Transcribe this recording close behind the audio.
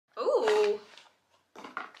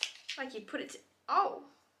Like you put it to, oh.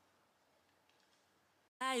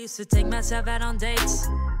 I used to take myself out on dates.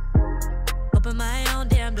 Open my own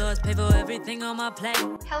damn doors, pay for everything on my plate.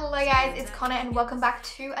 Hello guys, it's Conagh and welcome back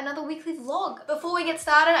to another weekly vlog. Before we get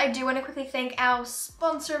started, I do want to quickly thank our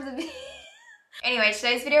sponsor of the video. Anyway,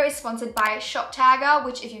 today's video is sponsored by STAX,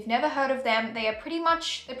 which if you've never heard of them, they're pretty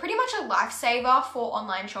much a lifesaver for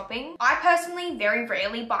online shopping. I personally very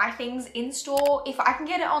rarely buy things in store. If I can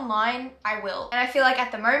get it online, I will. And I feel like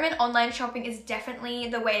at the moment, online shopping is definitely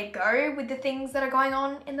the way to go with the things that are going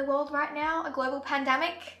on in the world right now, a global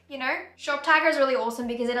pandemic. You know, STAX is really awesome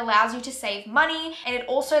because it allows you to save money and it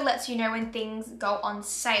also lets you know when things go on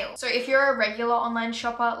sale. So if you're a regular online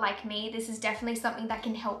shopper like me, this is definitely something that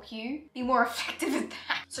can help you be more effective at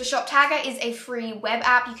that. So STAX is a free web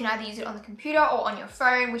app. You can either use it on the computer or on your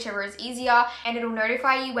phone, whichever is easier, and it'll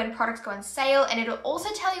notify you when products go on sale, and it'll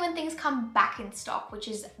also tell you when things come back in stock, which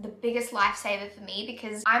is the biggest lifesaver for me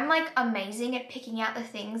because I'm like amazing at picking out the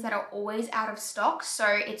things that are always out of stock. So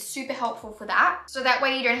it's super helpful for that. So that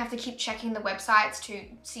way you don't have to keep checking the websites to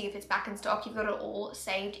see if it's back in stock. You've got it all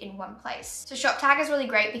saved in one place. So STAX is really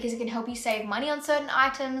great because it can help you save money on certain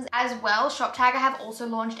items as well. STAX have also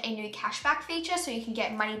launched a new cashback feature so you can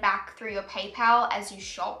get money back through your PayPal as you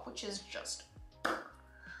shop, which is just,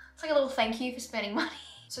 it's like a little thank you for spending money.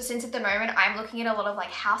 So since at the moment I'm looking at a lot of like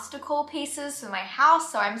house decor pieces for my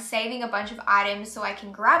house, so I'm saving a bunch of items so I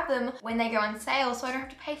can grab them when they go on sale so I don't have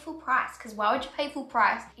to pay full price, because why would you pay full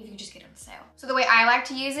price if you just get it on sale? So the way I like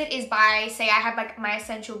to use it is by, say I have like my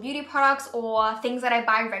essential beauty products or things that I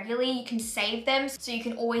buy regularly, you can save them so you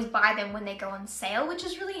can always buy them when they go on sale, which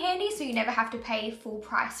is really handy, so you never have to pay full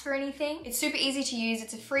price for anything. It's super easy to use.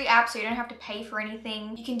 It's a free app so you don't have to pay for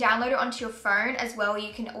anything. You can download it onto your phone as well.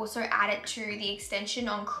 You can also add it to the extension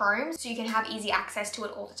on Chrome so you can have easy access to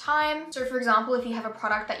it all the time. So for example, if you have a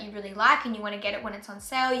product that you really like and you want to get it when it's on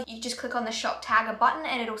sale, you just click on the STAX button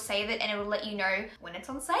and it'll save it and it will let you know when it's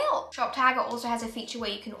on sale. STAX also has a feature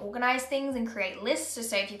where you can organize things and create lists. So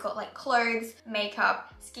say if you've got like clothes,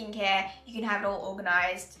 makeup, skincare, you can have it all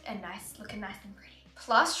organized and looking nice and pretty.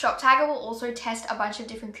 Plus, STAX will also test a bunch of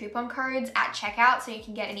different coupon codes at checkout so you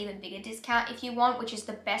can get an even bigger discount if you want, which is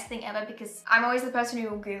the best thing ever because I'm always the person who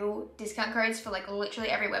will Google discount codes for like literally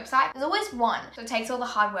every website. There's always one. So it takes all the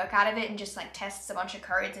hard work out of it and just like tests a bunch of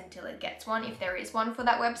codes until it gets one, if there is one for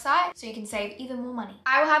that website, so you can save even more money.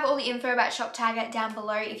 I will have all the info about STAX down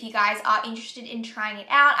below if you guys are interested in trying it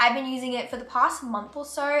out. I've been using it for the past month or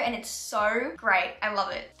so and it's so great. I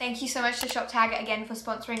love it. Thank you so much to STAX again for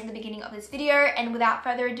sponsoring the beginning of this video, and without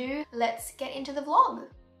further ado, let's get into the vlog.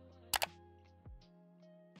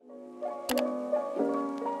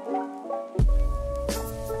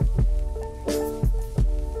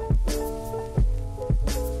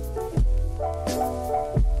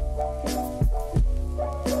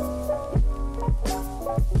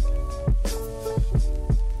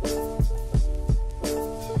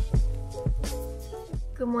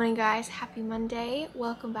 Good morning guys, happy Monday.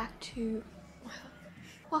 Welcome back to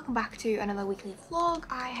another weekly vlog.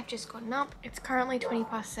 I have just gotten up. It's currently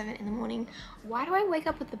 7:20 in the morning. Why do I wake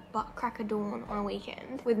up with the butt crack of dawn on a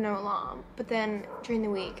weekend with no alarm? But then during the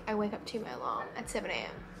week, I wake up to my alarm at 7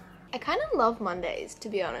 AM. I kind of love Mondays, to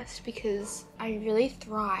be honest, because I really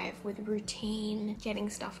thrive with routine, getting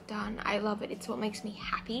stuff done. I love it. It's what makes me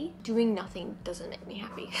happy. Doing nothing doesn't make me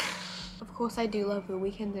happy. Of course, I do love the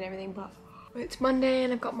weekends and everything, but it's Monday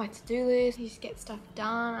and I've got my to-do list. You just get stuff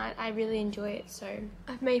done. I really enjoy it. So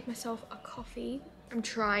I've made myself a coffee. I'm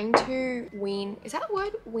trying to wean, is that a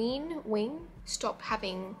word? Wean? Stop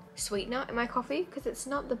having sweetener in my coffee because it's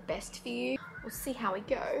not the best for you. We'll see how we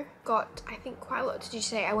go. Got, I think, quite a lot to do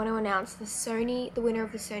today. I want to announce the winner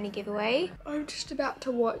of the Sony giveaway. I'm just about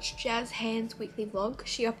to watch Jazz Hand's weekly vlog.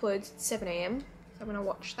 She uploads at 7 AM. I'm gonna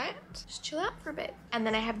watch that, just chill out for a bit. And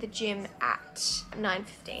then I have the gym at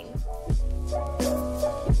 9:15.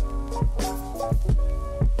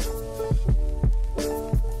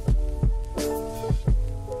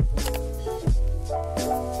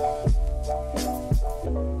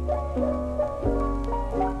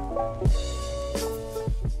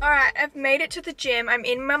 All right, I've made it to the gym. I'm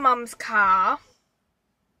in my mum's car.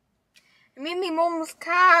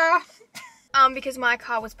 Because my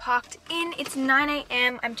car was parked in. It's 9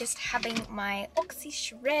 AM. I'm just having my Oxy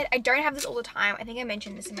Shred. I don't have this all the time. I think I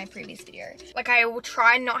mentioned this in my previous video. Like, I will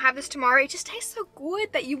try and not have this tomorrow. It just tastes so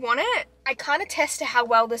good that you want it. I can't attest to how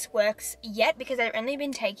well this works yet because I've only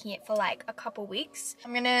been taking it for like a couple weeks.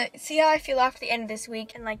 I'm gonna see how I feel after the end of this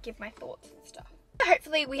week and like give my thoughts and stuff.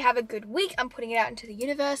 Hopefully we have a good week. I'm putting it out into the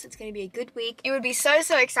universe. It's going to be a good week. It would be so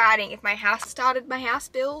exciting if my house started my house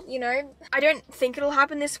bill, you know. I don't think it'll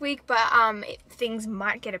happen this week, but things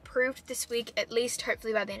might get approved this week, at least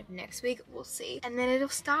hopefully by the end of next week. We'll see. And then it'll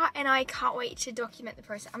start, and I can't wait to document the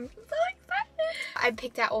process. I'm so excited. I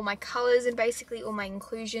picked out all my colors and basically all my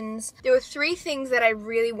inclusions. There were 3 things that I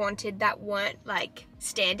really wanted that weren't like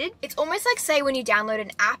standard. It's almost like, say, when you download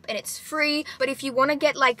an app and it's free, but if you want to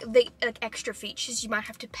get like the extra features, you might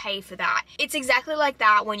have to pay for that. It's exactly like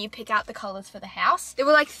that when you pick out the colors for the house. There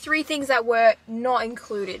were like 3 things that were not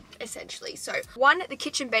included essentially. So 1, the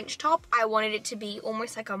kitchen bench top, I wanted it to be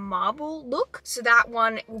almost like a marble look, so that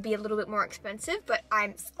one will be a little bit more expensive, but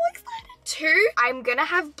I'm so excited. 2, I'm gonna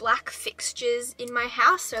have black fixtures in my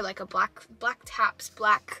house, so like a black taps,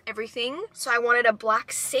 black everything. So I wanted a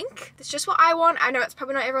black sink. That's just what I want. I know it's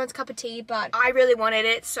probably not everyone's cup of tea, but I really wanted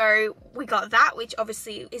it, so we got that, which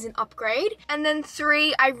obviously is an upgrade. And then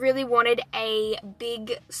 3, I really wanted a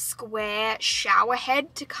big square shower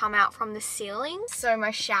head to come out from the ceiling. So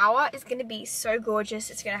my shower is gonna be so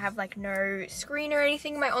gorgeous. It's gonna have like no screen or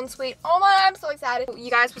anything in my ensuite. Oh my, I'm so excited.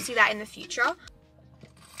 You guys will see that in the future.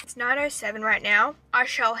 It's 9:07 right now. I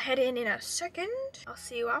shall head in a second. I'll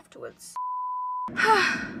see you afterwards.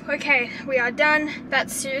 Okay, we are done.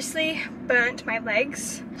 That seriously burnt my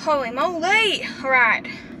legs. Holy moly! Alright,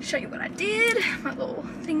 show you what I did. My little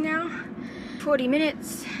thing now. 40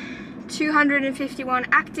 minutes. 251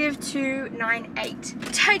 active, 298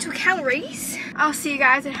 total calories. I'll see you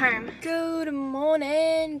guys at home. Good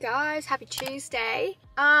morning, guys. Happy Tuesday.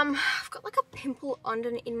 I've got like a pimple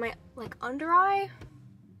in my like under eye.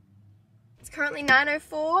 It's currently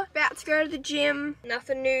 9:04, about to go to the gym.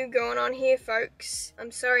 Nothing new going on here, folks. I'm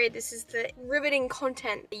sorry, this is the riveting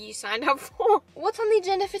content that you signed up for. What's on the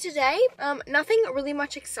agenda for today? Nothing really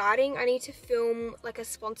much exciting. I need to film like a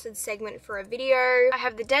sponsored segment for a video. I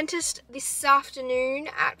have the dentist this afternoon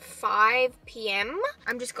at 5 p.m.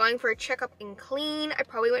 I'm just going for a checkup and clean. I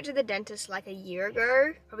probably went to the dentist like a year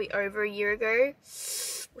ago, probably over a year ago,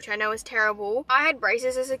 which I know is terrible. I had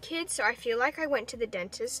braces as a kid, so I feel like I went to the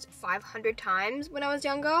dentist 500 times when I was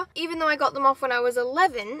younger, even though I got them off when I was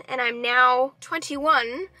 11 and I'm now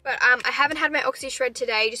 21. But I haven't had my Oxy Shred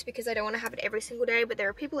today just because I don't want to have it every single day, but there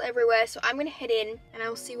are people everywhere, so I'm gonna head in and I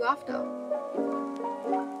will see you after.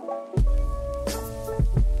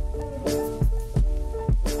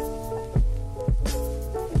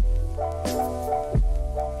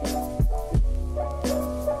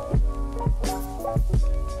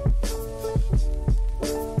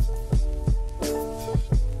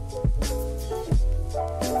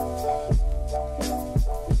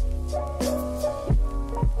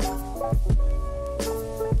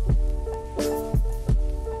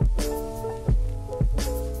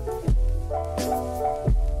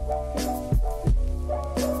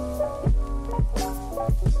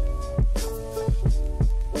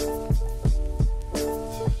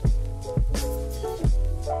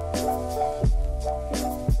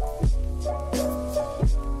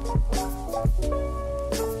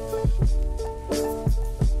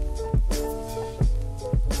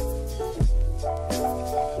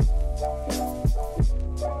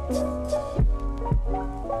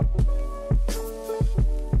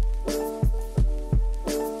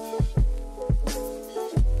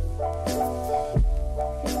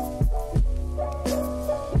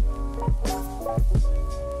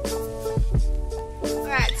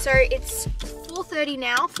 So it's 4:30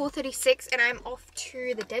 now, 4:36, and I'm off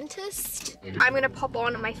to the dentist. I'm gonna pop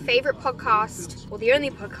on my favorite podcast, or the only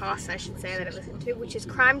podcast I should say that I listen to, which is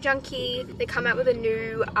Crime Junkie. They come out with a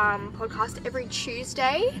new podcast every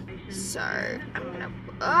Tuesday. So I'm gonna,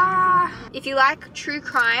 if you like true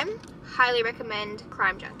crime, highly recommend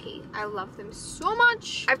Crime Junkie. I love them so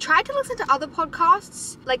much. I've tried to listen to other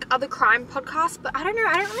podcasts, like other crime podcasts, but I don't know,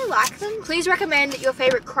 I don't really like them. Please recommend your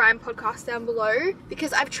favorite crime podcast down below,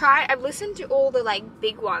 because I've listened to all the like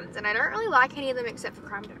big ones and I don't really like any of them except for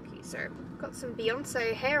Crime Junkie. So I've got some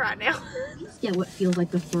Beyonce hair right now. Get what feels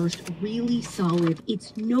like the first really solid,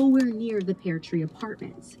 it's nowhere near the Pear Tree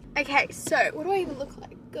Apartments. Okay, so what do I even look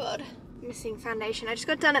like? God, missing foundation. I just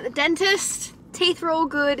got done at the dentist. Teeth were all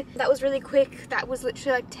good. That was really quick. That was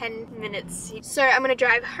literally like 10 minutes. So I'm gonna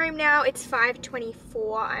drive home now. It's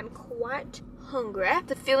 5:24. I'm quite hungry.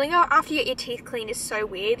 The feeling after you get your teeth clean is so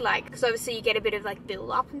weird, like, because obviously you get a bit of like build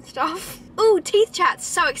up and stuff. Ooh, teeth chat,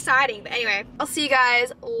 so exciting. But anyway, I'll see you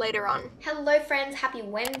guys later on. Hello friends, happy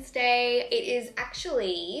Wednesday. It is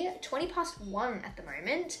actually 1:20 at the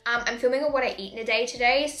moment. I'm filming a what I eat in a day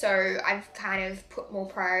today, so I've kind of put more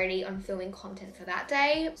priority on filming content for that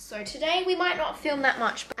day. So today we might not film that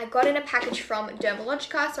much, but I got in a package from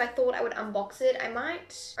Dermalogica, so I thought I would unbox it. I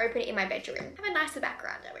might open it in my bedroom. Have a nicer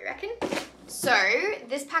background, don't we reckon? So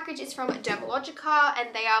this package is from Dermalogica,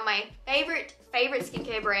 and they are my favorite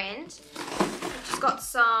skincare brand. I've just got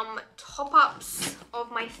some top-ups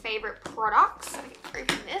of my favorite products. So I can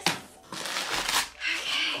open this.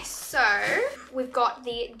 Okay, so we've got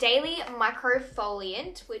the Daily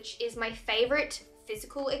Microfoliant, which is my favorite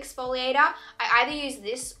physical exfoliator. I either use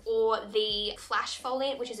this or the Flash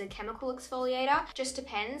Foliant, which is a chemical exfoliator. Just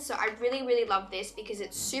depends. So I really love this because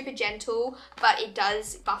it's super gentle, but it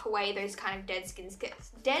does buff away those kind of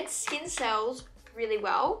dead skin cells really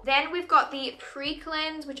well. Then we've got the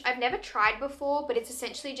Pre-Cleanse, which I've never tried before, but it's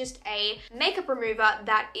essentially just a makeup remover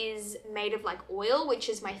that is made of like oil, which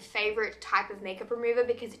is my favorite type of makeup remover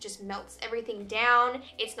because it just melts everything down.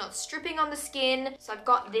 It's not stripping on the skin. So I've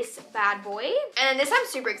got this bad boy. And this I'm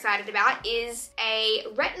super excited about is a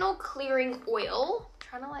retinol clearing oil. I'm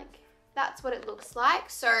trying to like, that's what it looks like.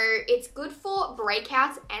 So it's good for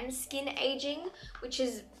breakouts and skin aging, which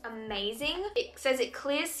is amazing. It says it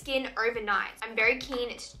clears skin overnight. I'm very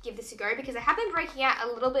keen to give this a go because I have been breaking out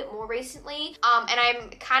a little bit more recently, and I'm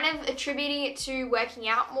kind of attributing it to working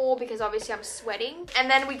out more because obviously I'm sweating. And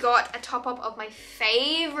then we got a top up of my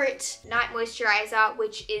favorite night moisturizer,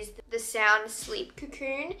 which is the Sound Sleep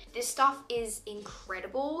Cocoon. This stuff is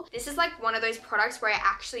incredible. This is like one of those products where I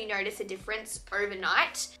actually notice a difference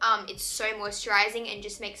overnight. It's so moisturizing and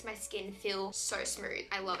just makes my skin feel so smooth.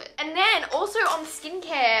 I love it. And then also on the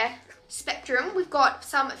skincare spectrum, we've got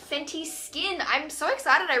some Fenty Skin. I'm so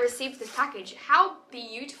excited I received this package. How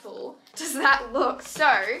beautiful does that look? So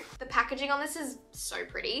the packaging on this is so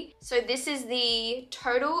pretty. So this is the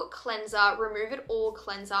Total Cleanser Remove It All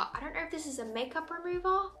Cleanser. I don't know if this is a makeup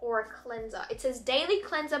remover or a cleanser. It says Daily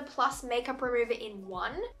Cleanser plus Makeup Remover in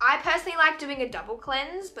one. I personally like doing a double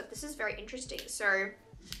cleanse, but this is very interesting. So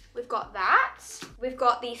we've got that. We've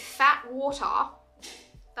got the Fat Water.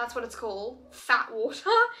 That's what it's called, Fat Water.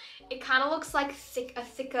 It kind of looks like a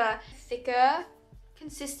thicker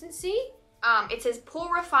consistency. It says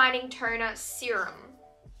Pore Refining Toner Serum.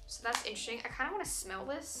 So that's interesting. I kind of want to smell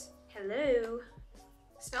this. Hello.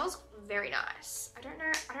 It smells very nice. I don't know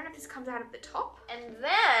if this comes out of the top. And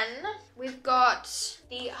then we've got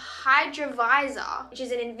the Hydrovisor, which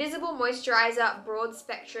is an invisible moisturizer, broad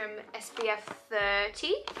spectrum, SPF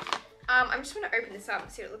 30. I'm just going to open this up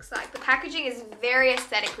and see what it looks like. The packaging is very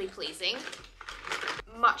aesthetically pleasing,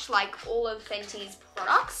 much like all of Fenty's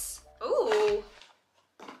products. Ooh,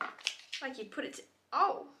 like you put it to,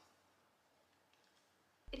 oh,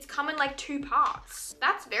 it's come in like 2 parts.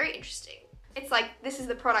 That's very interesting. It's like, this is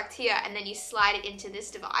the product here, and then you slide it into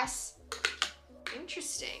this device.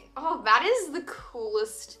 Interesting. Oh, that is the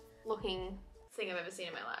coolest looking thing I've ever seen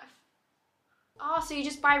in my life. Oh, so you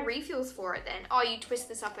just buy refills for it then. Oh, you twist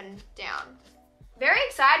this up and down. Very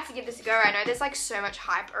excited to give this a go. I know there's like so much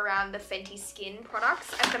hype around the Fenty Skin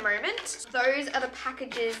products at the moment. Those are the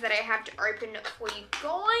packages that I have to open for you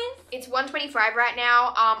guys. It's 1:25 right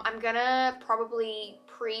now. I'm gonna probably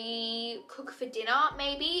pre-cook for dinner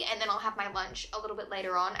maybe, and then I'll have my lunch a little bit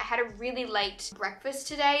later on. I had a really late breakfast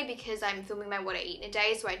today because I'm filming my what I eat in a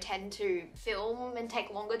day, so I tend to film and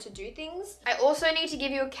take longer to do things. I also need to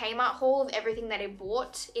give you a Kmart haul of everything that I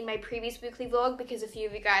bought in my previous weekly vlog because a few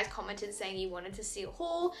of you guys commented saying you wanted to see a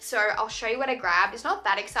haul. So I'll show you what I grabbed. It's not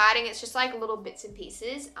that exciting, it's just like little bits and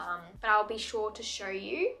pieces, but I'll be sure to show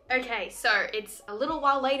you. Okay, so it's a little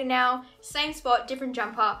while later now, same spot, different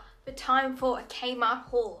jumper, but time for a Kmart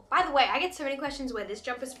haul. By the way, I get so many questions where this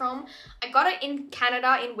jumper's from. I got it in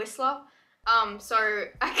Canada, in Whistler. So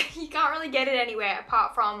you can't really get it anywhere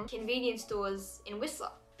apart from convenience stores in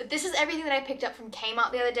Whistler. But this is everything that I picked up from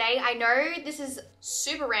Kmart the other day. I know this is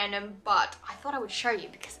super random, but I thought I would show you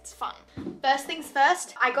because it's fun. First things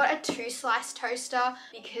first, I got a 2-slice toaster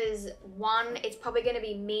because one, it's probably gonna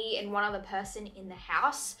be me and one other person in the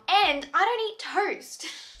house. And I don't eat toast.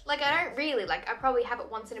 Like, I don't really, like, I probably have it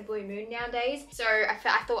once in a blue moon nowadays. So I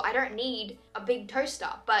thought I don't need a big toaster,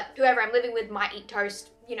 but whoever I'm living with might eat toast,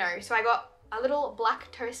 you know. So I got a little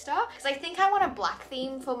black toaster because I think I want a black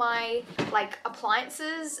theme for my like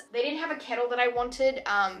appliances. They didn't have a kettle that I wanted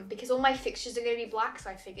because all my fixtures are going to be black, so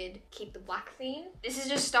I figured keep the black theme. This is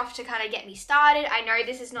just stuff to kind of get me started. I know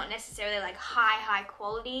this is not necessarily like high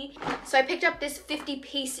quality, so I picked up this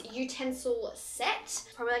 50-piece utensil set,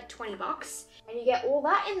 probably like 20 bucks. And you get all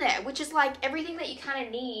that in there, which is like everything that you kind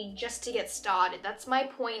of need just to get started. That's my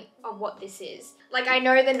point of what this is. Like, I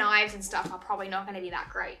know the knives and stuff are probably not going to be that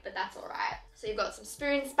great, but that's all right. So you've got some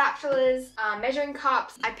spoons, spatulas, measuring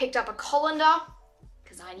cups. I picked up a colander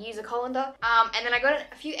because I use a colander. And then I got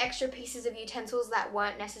a few extra pieces of utensils that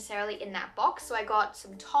weren't necessarily in that box. So I got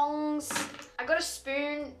some tongs. I got a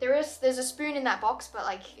spoon. There's a spoon in that box, but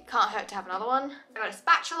like it can't hurt to have another one. I got a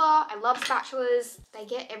spatula. I love spatulas. They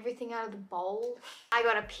get everything out of the bowl. I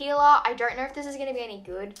got a peeler. I don't know if this is going to be any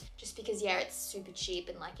good just because, yeah, it's super cheap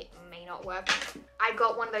and like it may not work. I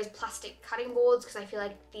got one of those plastic cutting boards because I feel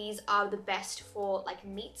like these are the best for like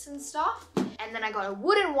meats and stuff. And then I got a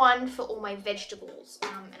wooden one for all my vegetables.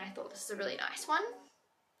 And I thought this is a really nice one,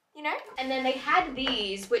 you know? And then they had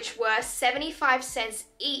these, which were 75 cents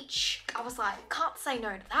each. I was like, can't say no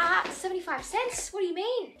to that. 75 cents? What do you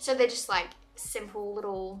mean? So they're just like simple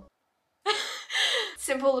little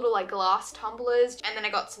like glass tumblers. And then I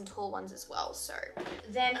got some tall ones as well. So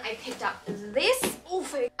then I picked up this.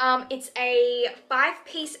 It's a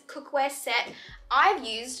 5-piece cookware set. I've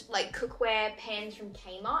used like cookware pans from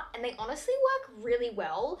Kmart and they honestly work really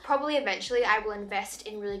well. Probably eventually I will invest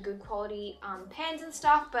in really good quality pans and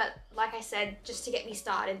stuff, but like I said, just to get me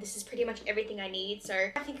started, this is pretty much everything I need. So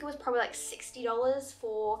I think it was probably like $60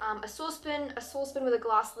 for a saucepan with a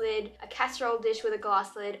glass lid, a casserole dish with a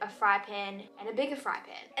glass lid, a fry pan, and a bigger fry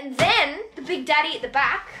pan. And then the big daddy at the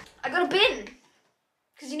back, I got a bin.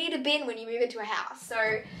 Because you need a bin when you move into a house.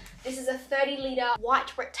 So this is a 30-litre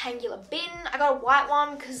white rectangular bin. I got a white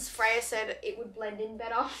one because Freya said it would blend in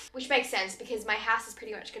better, which makes sense because my house is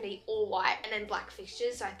pretty much going to be all white and then black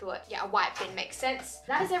fixtures. So I thought, yeah, a white bin makes sense.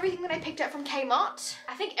 That is everything that I picked up from Kmart.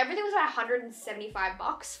 I think everything was about 175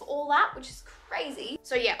 bucks for all that, which is crazy.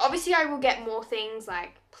 So yeah, obviously I will get more things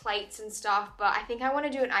like plates and stuff, but I think I want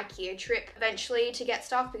to do an IKEA trip eventually to get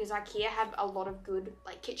stuff because IKEA have a lot of good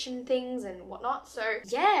like kitchen things and whatnot. So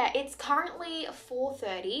yeah, it's currently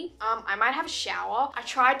 4:30. I might have a shower. I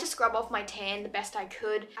tried to scrub off my tan the best I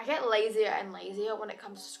could. I get lazier and lazier when it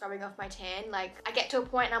comes to scrubbing off my tan. Like I get to a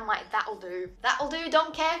point and I'm like, that'll do,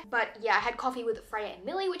 don't care. But yeah, I had coffee with Freya and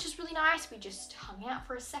Millie, which is really nice. We just hung out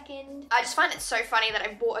for a second. I just find it so funny that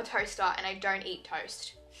I bought a toaster and I don't eat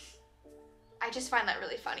toast. I just find that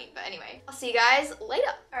really funny, but anyway, I'll see you guys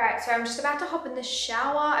later. All right, so I'm just about to hop in the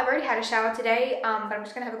shower. I've already had a shower today, but I'm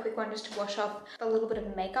just gonna have a quick one just to wash off a little bit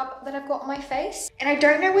of makeup that I've got on my face. And I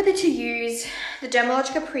don't know whether to use the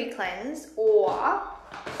Dermalogica Pre-Cleanse or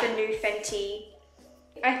the new Fenty.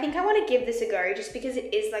 I think I want to give this a go just because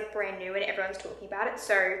it is like brand new and everyone's talking about it.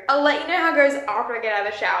 So I'll let you know how it goes after I get out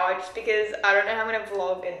of the shower just because I don't know how I'm gonna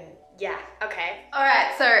vlog and yeah, okay. All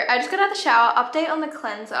right, so I just got out of the shower. Update on the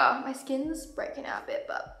cleanser. My skin's breaking out a bit,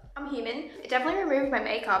 but I'm human. It definitely removed my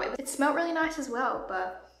makeup. It smelled really nice as well,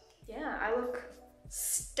 but yeah, I look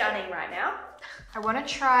stunning right now. I want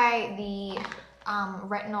to try the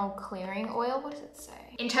retinol clearing oil. What does it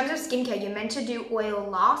say? In terms of skincare, you're meant to do oil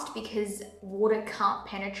last because water can't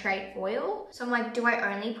penetrate oil. So I'm like, do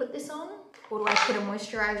I only put this on? Or do I put a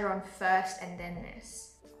moisturizer on first and then this?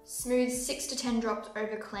 Smooth 6 to 10 drops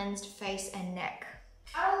over cleansed face and neck.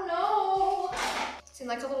 I don't know. It's in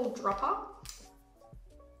like a little dropper.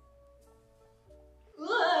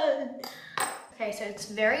 Okay, so it's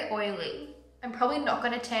very oily. I'm probably not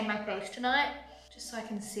gonna tan my face tonight, just so I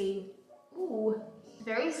can see. Ooh,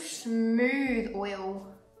 very smooth oil.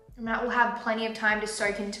 And that will have plenty of time to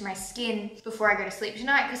soak into my skin before I go to sleep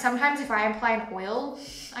tonight. Because sometimes if I apply an oil,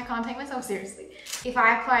 I can't take myself seriously. If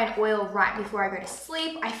I apply an oil right before I go to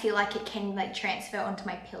sleep, I feel like it can like transfer onto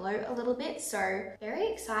my pillow a little bit. So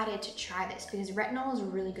very excited to try this because retinol is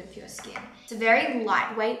really good for your skin. It's a very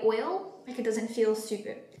lightweight oil. Like it doesn't feel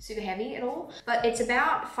super heavy at all, but it's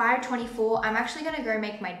about 5:24. I'm actually gonna go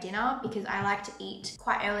make my dinner because I like to eat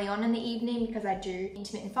quite early on in the evening because I do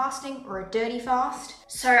intermittent fasting or a dirty fast.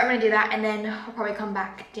 So I'm gonna do that and then I'll probably come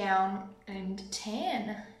back down and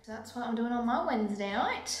tan. So that's what I'm doing on my Wednesday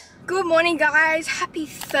night. Good morning, guys. Happy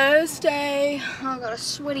Thursday. I've got a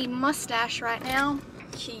sweaty mustache right now.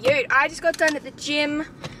 Cute. I just got done at the gym.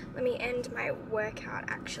 Let me end my workout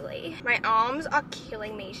actually. My arms are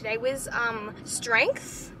killing me. Today was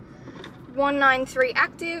strength, 193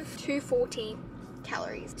 active, 240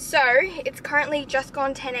 calories. So it's currently just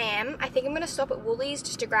gone 10 a.m. I think I'm gonna stop at Woolies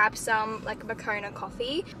just to grab some like Conagh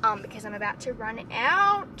coffee because I'm about to run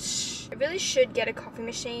out. I really should get a coffee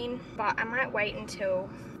machine, but I might wait until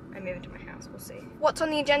I move into my house, we'll see. What's on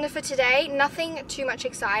the agenda for today? Nothing too much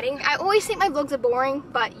exciting. I always think my vlogs are boring,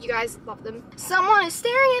 but you guys love them. Someone is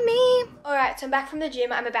staring at me. All right, so I'm back from the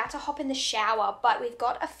gym. I'm about to hop in the shower, but we've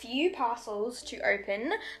got a few parcels to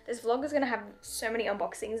open. This vlog is gonna have so many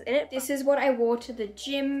unboxings in it. This is what I wore to the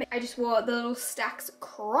gym. I just wore the little STAX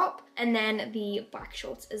crop and then the black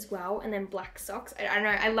shorts as well, and then black socks. I don't know,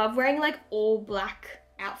 I love wearing like all black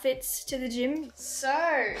outfits to the gym. So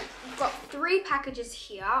we've got 3 packages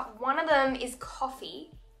here. One of them is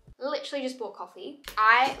coffee. Literally just bought coffee.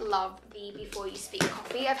 I love the Before You Speak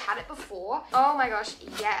coffee. I've had it before. Oh my gosh,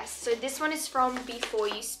 yes. So this one is from Before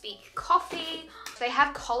You Speak Coffee. They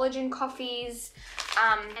have collagen coffees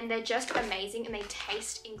and they're just amazing and they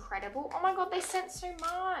taste incredible. Oh my God, they sent so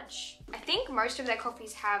much. I think most of their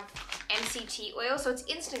coffees have MCT oil, so it's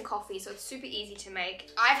instant coffee, so it's super easy to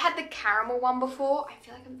make. I've had the caramel one before. I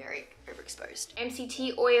feel like I'm very overexposed.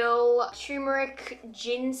 MCT oil, turmeric,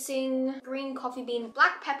 ginseng, green coffee bean,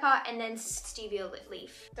 black pepper, and then stevia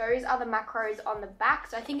leaf. Those are the macros on the back.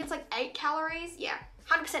 So I think it's like 8 calories. Yeah.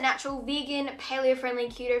 100% natural, vegan, paleo-friendly,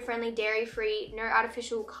 keto-friendly, dairy-free, no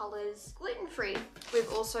artificial colors, gluten-free.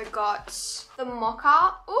 We've also got the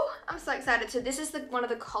mocha. Oh, I'm so excited. So this is one of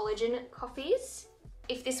the collagen coffees.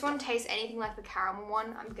 If this one tastes anything like the caramel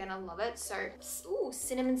one, I'm gonna love it. So, ooh,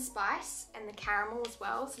 cinnamon spice and the caramel as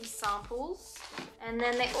well, some samples. And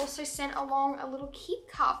then they also sent along a little keep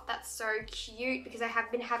cup. That's so cute because I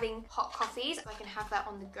have been having hot coffees. So I can have that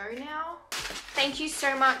on the go now. Thank you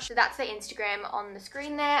so much. So that's their Instagram on the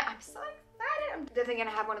screen there. I'm so excited. I'm definitely gonna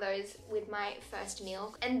have one of those with my first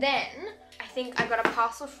meal. And then I think I got a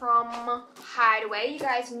parcel from HIDEAWAY. You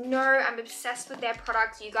guys know I'm obsessed with their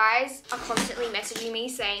products. You guys are constantly messaging me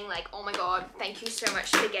saying like, oh my God, thank you so much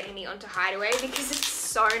for getting me onto HIDEAWAY because it's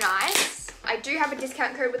so nice. I do have a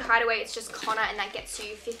discount code with HIDEAWAY. It's just Conagh and that gets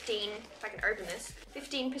you 15, if I can open this,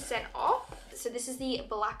 15% off. So this is the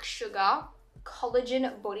black sugar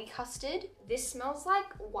collagen body custard. This smells like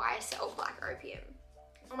YSL black opium.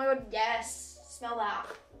 Oh my God, yes. Smell that.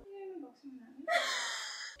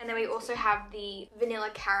 And then we also have the vanilla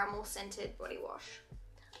caramel scented body wash.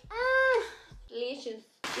 Delicious.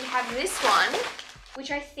 We have this one, which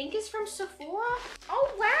I think is from Sephora. Oh,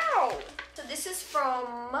 wow. So this is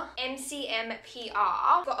from MCMPR.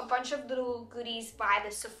 Got a bunch of little goodies by the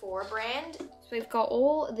Sephora brand. So we've got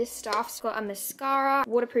all this stuff. So we've got a mascara,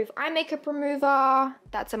 waterproof eye makeup remover.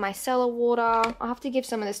 That's a micellar water. I'll have to give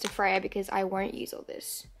some of this to Freya because I won't use all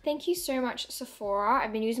this. Thank you so much, Sephora.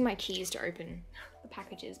 I've been using my keys to open the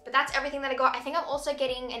packages, but that's everything that I got. I think I'm also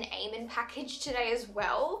getting an AIMN package today as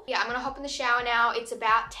well. Yeah, I'm gonna hop in the shower now. It's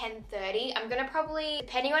about 10:30. I'm gonna probably,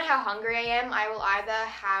 depending on how hungry I am, I will either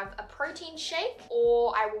have a protein shake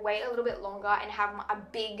or I will wait a little bit longer and have a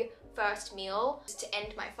big first meal just to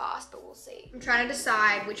end my fast, but we'll see. I'm trying to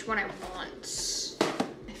decide which one I want.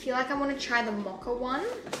 I feel like I want to try the mocha one. How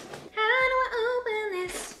do I open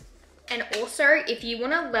this? And also, if you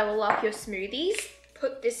want to level up your smoothies,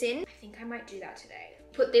 put this in. I think I might do that today.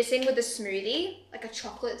 Put this in with a smoothie, like a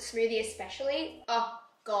chocolate smoothie especially. Oh,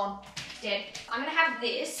 gone, dead. I'm gonna have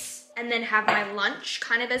this and then have my lunch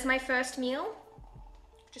kind of as my first meal,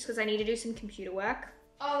 just because I need to do some computer work.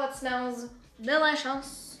 Oh, that smells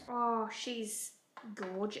delicious. Oh, she's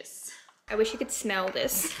gorgeous. I wish you could smell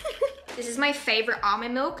this. This is my favorite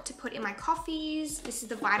almond milk to put in my coffees. This is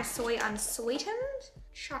the Vitasoy unsweetened.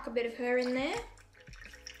 Chuck a bit of her in there.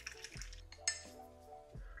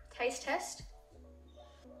 Taste test.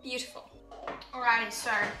 Beautiful. Alrighty,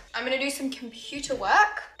 so I'm gonna do some computer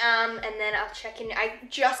work and then I'll check in. I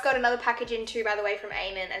just got another package in too, by the way, from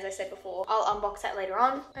AIMN, as I said before. I'll unbox that later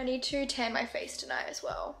on. I need to tan my face tonight as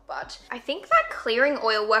well, but I think that clearing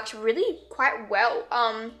oil worked really quite well.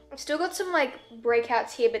 I've still got some like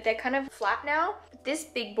breakouts here, but they're kind of flat now. But this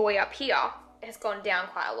big boy up here has gone down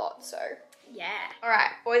quite a lot, so yeah. All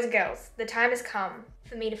right, boys and girls, the time has come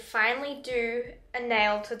for me to finally do a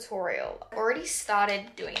nail tutorial. I've already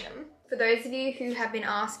started doing them. For those of you who have been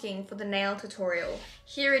asking for the nail tutorial,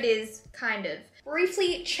 here it is, kind of.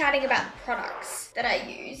 Briefly chatting about the products that I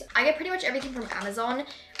use. I get pretty much everything from Amazon.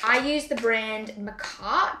 I use the brand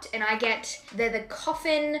Macart and I get, they're the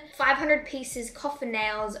coffin, 500 pieces coffin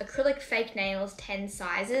nails, acrylic fake nails, 10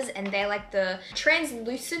 sizes, and they're like the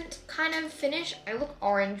translucent kind of finish. I look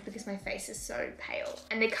orange because my face is so pale.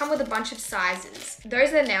 And they come with a bunch of sizes. Those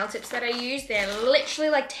are the nail tips that I use. They're literally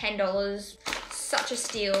like $10. such a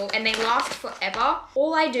steal and they last forever.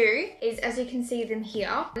 All I do is, as you can see them here,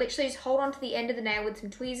 I literally just hold on to the end of the nail with some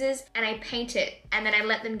tweezers and I paint it, and then I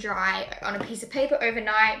let them dry on a piece of paper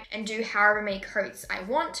overnight and do however many coats I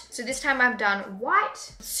want. So this time I've done white.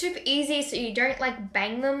 Super easy, so you don't like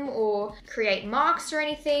bang them or create marks or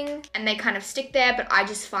anything, and they kind of stick there, but I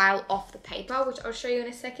just file off the paper, which I'll show you in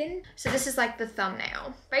a second. So this is like the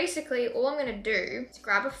thumbnail. Basically, all I'm gonna do is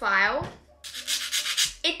grab a file.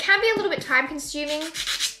 It can be a little bit time consuming,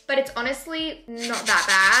 but it's honestly not that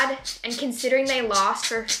bad. And considering they last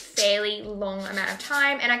for a fairly long amount of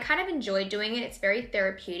time, and I kind of enjoy doing it, it's very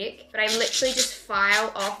therapeutic, but I literally just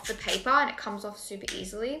file off the paper and it comes off super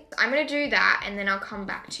easily. I'm gonna do that and then I'll come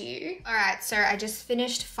back to you. All right, so I just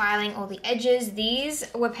finished filing all the edges.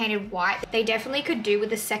 These were painted white. They definitely could do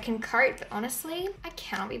with a second coat, but honestly, I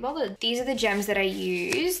cannot be bothered. These are the gems that I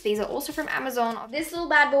use. These are also from Amazon. This little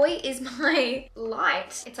bad boy is my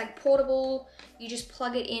light. It's like portable. You just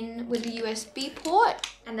plug it in with the USB port.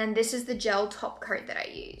 And then this is the gel top coat that I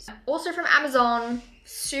use. Also from Amazon,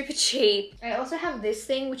 super cheap. I also have this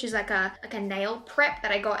thing, which is like a nail prep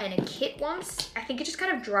that I got in a kit once. I think it just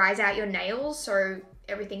kind of dries out your nails so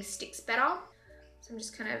everything sticks better. So I'm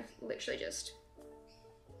just kind of literally just,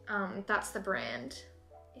 that's the brand.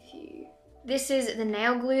 This is the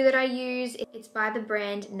nail glue that I use. It's by the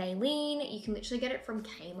brand Nailene. You can literally get it from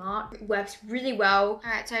Kmart. It works really well.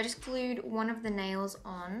 All right, so I just glued one of the nails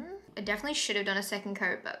on. I definitely should have done a second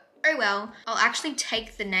coat, but oh well. I'll actually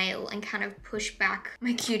take the nail and kind of push back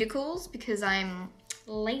my cuticles because I'm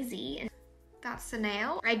lazy. And that's the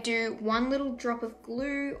nail. I do one little drop of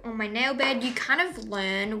glue on my nail bed. You kind of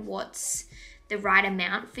learn what's the right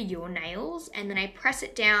amount for your nails, and then I press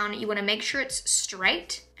it down. You want to make sure it's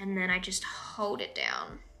straight, and then I just hold it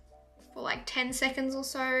down for like 10 seconds or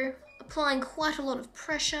so, applying quite a lot of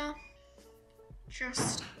pressure,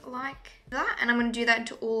 just like that. And I'm going to do that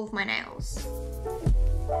to all of my nails.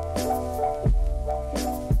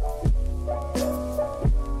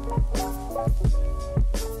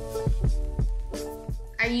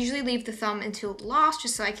 I usually leave the thumb until last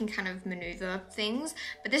just so I can kind of maneuver things,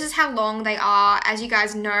 but this is how long they are. As you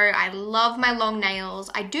guys know, I love my long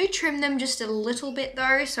nails. I do trim them just a little bit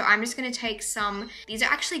though, so I'm just gonna take some, these are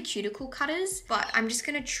actually cuticle cutters, but I'm just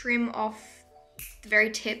gonna trim off the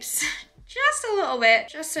very tips just a little bit,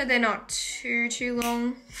 just so they're not too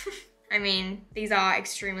long. I mean, these are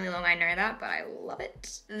extremely long, I know that, but I love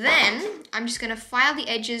it. Then I'm just gonna file the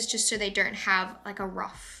edges just so they don't have like a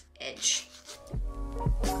rough edge.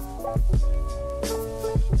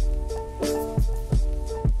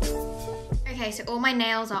 Okay, so all my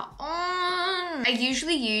nails are on. I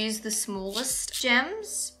usually use the smallest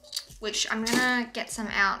gems, which I'm gonna get some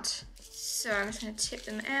out. So I'm just gonna tip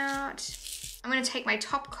them out. I'm gonna take my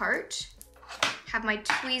top coat, have my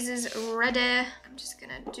tweezers ready. I'm just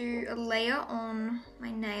gonna do a layer on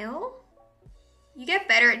my nail. You get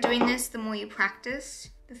better at doing this the more you practice.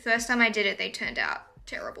 The first time I did it, they turned out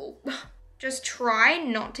terrible. Just try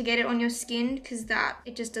not to get it on your skin because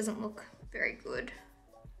it just doesn't look very good.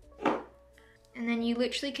 And then you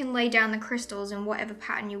literally can lay down the crystals in whatever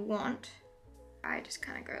pattern you want. I just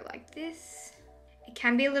kind of go like this. It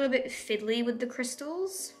can be a little bit fiddly with the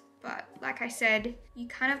crystals, but like I said, you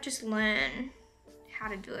kind of just learn how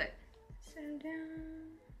to do it. Set them down.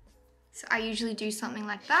 So I usually do something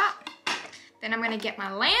like that. Then I'm gonna get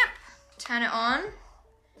my lamp, turn it on,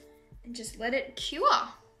 and just let it cure.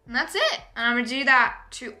 And that's it. And I'm gonna do that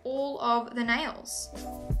to all of the nails.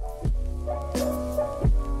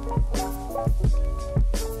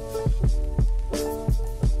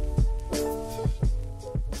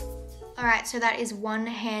 All right, so that is one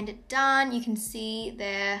hand done. You can see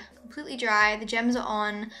they're completely dry. The gems are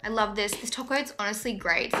on. I love this. This top coat's honestly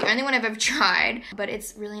great. It's the only one I've ever tried, but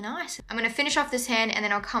it's really nice. I'm gonna finish off this hand and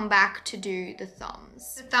then I'll come back to do the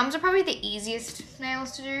thumbs. The thumbs are probably the easiest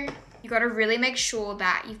nails to do. You gotta really make sure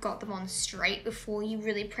that you've got them on straight before you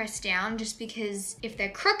really press down, just because if they're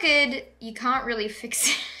crooked, you can't really fix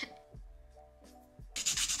it.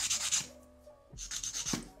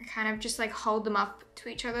 I kind of just like hold them up to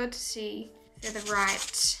each other to see if they're the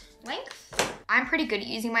right length. I'm pretty good at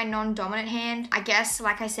using my non-dominant hand. I guess,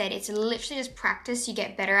 like I said, it's literally just practice. You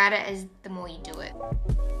get better at it as the more you do it.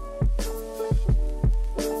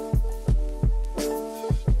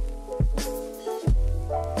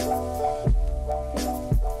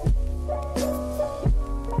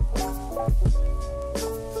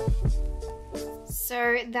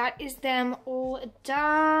 So that is them all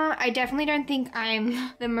done. I definitely don't think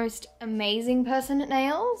I'm the most amazing person at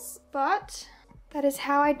nails, but that is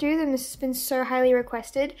how I do them. This has been so highly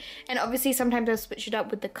requested. And obviously sometimes I switch it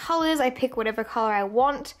up with the colors. I pick whatever color I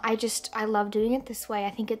want. I love doing it this way.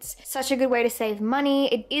 I think it's such a good way to save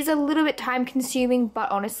money. It is a little bit time consuming,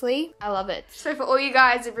 but honestly, I love it. So for all you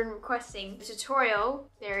guys who've been requesting the tutorial,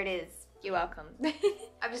 there it is. You're welcome.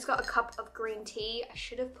 I've just got a cup of green tea. I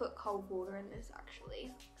should have put cold water in this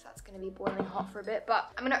actually, because that's gonna be boiling hot for a bit.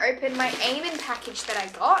 But I'm gonna open my AIMN package that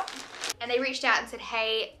I got. And they reached out and said,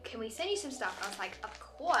 hey, can we send you some stuff? And I was like, of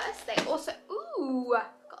course. They also, ooh,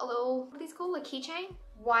 got a little, what are these called? A keychain?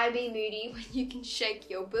 Why be moody when you can shake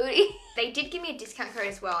your booty? They did give me a discount code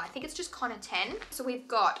as well. I think it's just Conagh 10. So we've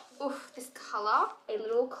got, oof, this color, a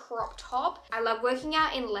little crop top. I love working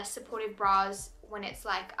out in less supportive bras when it's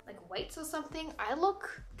like weights or something. I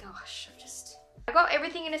got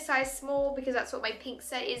everything in a size small because that's what my pink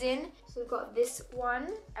set is in. So we've got this one.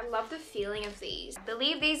 I love the feeling of these. I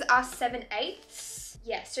believe these are 7/8.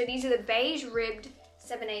 Yeah, so these are the beige ribbed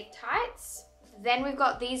 7/8 tights. Then we've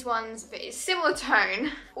got these ones, but it's similar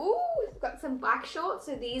tone. Ooh, we've got some black shorts.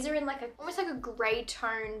 So these are in like almost like a gray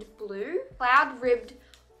toned blue. Cloud ribbed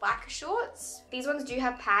black shorts. These ones do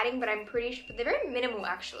have padding, but I'm pretty sure, but they're very minimal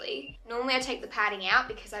actually. Normally I take the padding out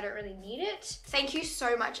because I don't really need it. Thank you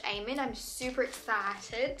so much, AIMN. I'm super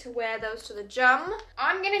excited to wear those to the gym.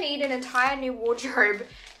 I'm gonna need an entire new wardrobe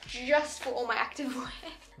just for all my activewear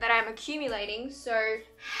that I'm accumulating. So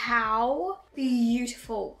how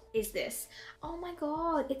beautiful is this? Oh my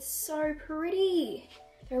God, it's so pretty.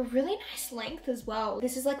 They're a really nice length as well.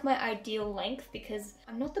 This is like my ideal length because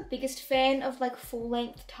I'm not the biggest fan of like full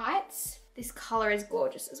length tights. This color is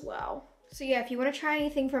gorgeous as well. So yeah, if you want to try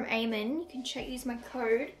anything from AIMN, you can use my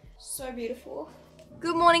code. So beautiful.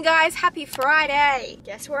 Good morning guys, happy Friday.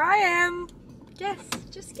 Guess where I am? Guess,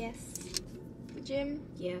 just guess. The gym?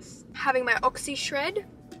 Yes. Having my oxy shred.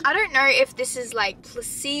 I don't know if this is like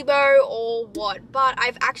placebo or what, but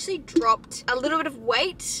I've actually dropped a little bit of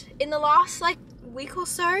weight in the last like week or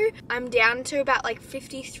so. I'm down to about like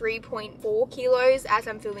 53.4 kilos as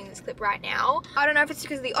I'm filming this clip right now. I don't know if it's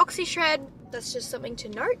because of the oxy shred. That's just something to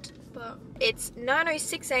note, but it's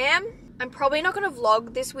 9:06 a.m. I'm probably not gonna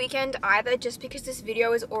vlog this weekend either, just because this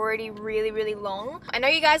video is already really long. I know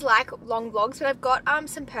you guys like long vlogs, but I've got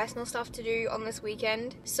some personal stuff to do on this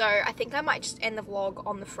weekend. So I think I might just end the vlog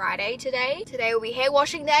on the Friday today. Today will be hair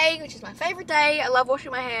washing day, which is my favorite day. I love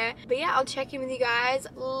washing my hair. But yeah, I'll check in with you guys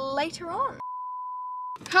later on.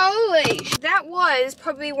 Holy, that was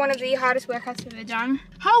probably one of the hardest workouts I've ever done.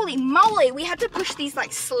 Holy moly, we had to push these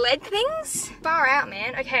like sled things. Far out,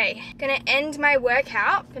 man. Okay, gonna end my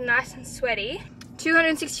workout. Been nice and sweaty.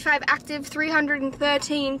 265 active,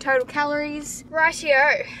 313 total calories.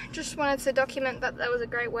 Rightio, just wanted to document that that was a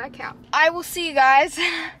great workout. I will see you guys.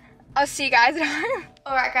 I'll see you guys at home.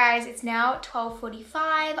 Alright guys, it's now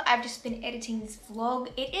 12:45. I've just been editing this vlog.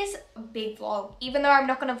 It is a big vlog. Even though I'm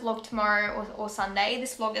not going to vlog tomorrow or Sunday,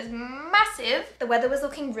 this vlog is massive. The weather was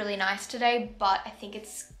looking really nice today, but I think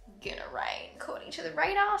it's gonna rain according to the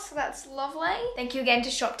radar, so that's lovely. Thank you again to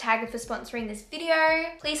ShopTagga for sponsoring this video.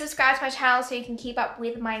 Please subscribe to my channel so you can keep up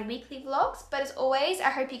with my weekly vlogs. But as always, I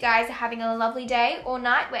hope you guys are having a lovely day or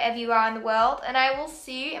night wherever you are in the world, and I will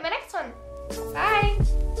see you in my next one.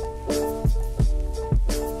 Bye!